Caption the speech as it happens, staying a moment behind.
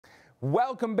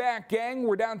Welcome back, gang.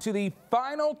 We're down to the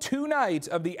final two nights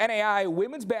of the NAIA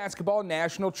Women's Basketball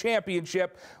National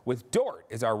Championship, with Dordt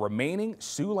as our remaining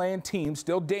Siouxland team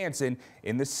still dancing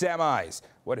in the semis.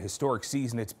 What a historic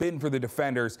season it's been for the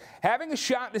defenders, having a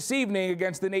shot this evening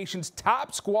against the nation's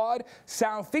top squad,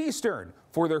 Southeastern,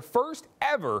 for their first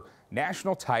ever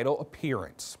national title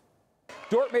appearance.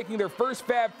 Dordt making their first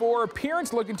Fab Four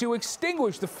appearance, looking to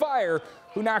extinguish the fire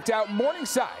who knocked out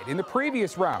Morningside in the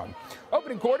previous round.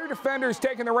 Opening quarter, defenders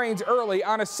taking the reins early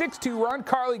on a 6-2 run.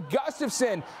 Carly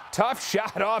Gustafson, tough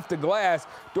shot off the glass.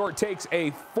 Dordt takes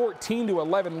a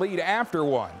 14-11 lead after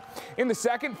one. In the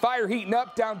second, fire heating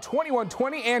up, down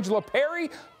 21-20. Angela Perry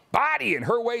bodying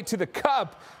her way to the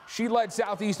cup. She led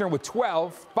Southeastern with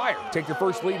 12. Fire take their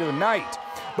first lead of the night.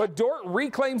 But Dordt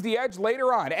reclaims the edge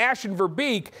later on. Ashton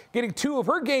Verbeek getting two of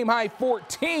her game-high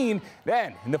 14.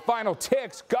 Then in the final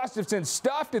ticks, Gustafson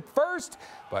stuffed at first,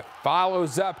 but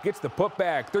follows up, gets the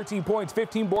putback. 13 points,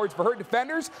 15 boards for her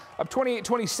defenders, up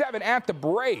 28-27 at the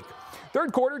break.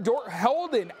 Third quarter, Dordt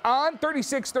holding on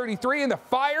 36-33 in the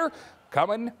fire.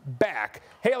 Coming back.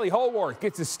 Haley Holworth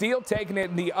gets a steal, taking it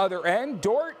in the other end.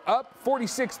 Dordt up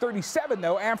 46-37,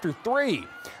 though, after three.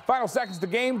 Final seconds of the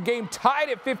game tied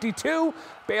at 52.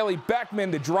 Bailey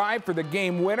Beckman, the drive for the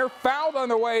game winner. Fouled on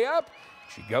the way up.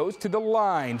 She goes to the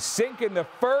line, sinking the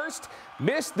first,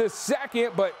 missed the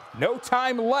second, but no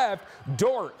time left.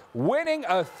 Dordt winning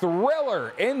a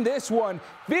thriller in this one,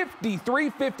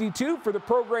 53-52 for the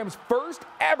program's first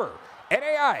ever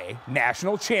NAIA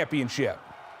National Championship.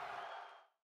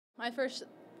 My first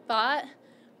thought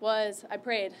was I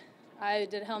prayed. I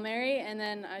did Hail Mary, and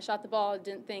then I shot the ball,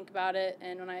 didn't think about it,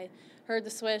 and when I heard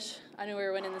the swish, I knew we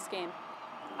were winning this game.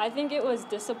 I think it was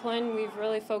discipline. We've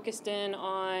really focused in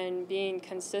on being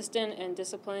consistent and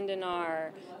disciplined in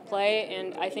our play,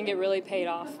 and I think it really paid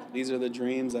off. These are the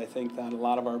dreams I think that a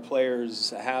lot of our players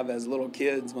have as little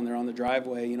kids when they're on the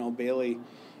driveway. You know, Bailey,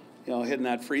 hitting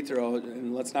that free throw,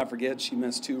 and let's not forget she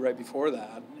missed two right before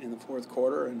that in the fourth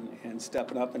quarter, and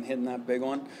stepping up and hitting that big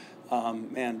one.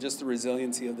 Man, just the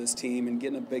resiliency of this team and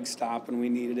getting a big stop when we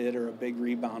needed it, or a big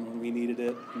rebound when we needed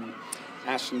it. And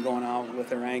Ashton going out with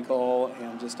her ankle,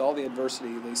 and just all the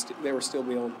adversity, they were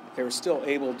still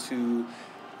able to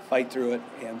fight through it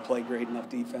and play great enough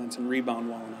defense and rebound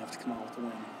well enough to come out with the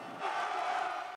win.